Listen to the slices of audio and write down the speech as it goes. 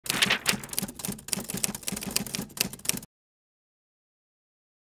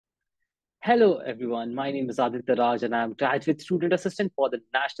Hello, everyone. My name is Aditya Raj, and I'm graduate student assistant for the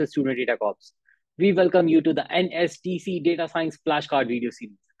National Student Data Corps. We welcome you to the NSDC Data Science Flashcard Video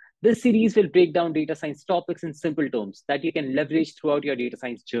Series. This series will break down data science topics in simple terms that you can leverage throughout your data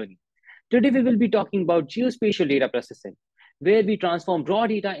science journey. Today, we will be talking about geospatial data processing, where we transform raw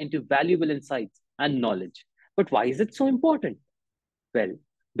data into valuable insights and knowledge. But why is it so important? Well,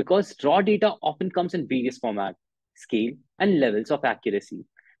 because raw data often comes in various formats, scale, and levels of accuracy.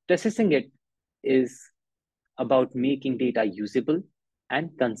 Processing it is about making data usable and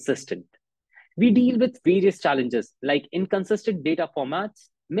consistent. We deal with various challenges like inconsistent data formats,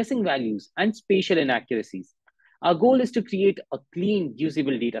 missing values, and spatial inaccuracies. Our goal is to create a clean,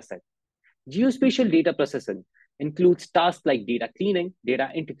 usable data set. Geospatial data processing includes tasks like data cleaning, data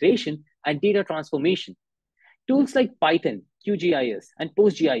integration, and data transformation. Tools like Python, QGIS, and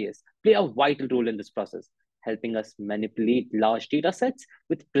PostGIS play a vital role in this process, helping us manipulate large data sets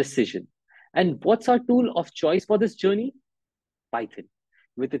with precision. And what's our tool of choice for this journey? Python.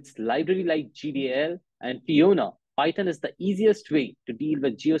 With its library like GDAL and Fiona, Python is the easiest way to deal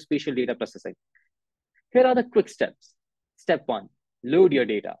with geospatial data processing. Here are the quick steps. Step 1, load your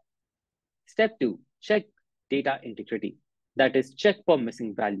data. Step 2, check data integrity. That is, check for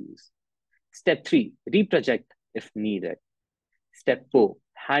missing values. Step 3, reproject if needed. Step 4,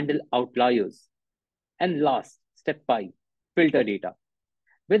 handle outliers. And last, step 5, filter data.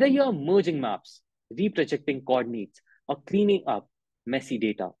 Whether you are merging maps, reprojecting coordinates, or cleaning up messy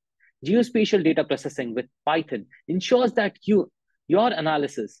data, geospatial data processing with Python ensures that your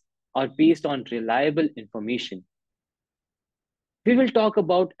analysis are based on reliable information. We will talk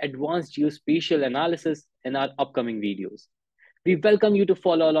about advanced geospatial analysis in our upcoming videos. We welcome you to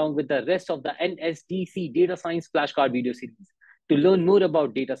follow along with the rest of the NSDC Data Science Flashcard Video Series to learn more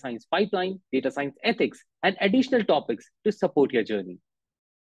about data science pipeline, data science ethics, and additional topics to support your journey.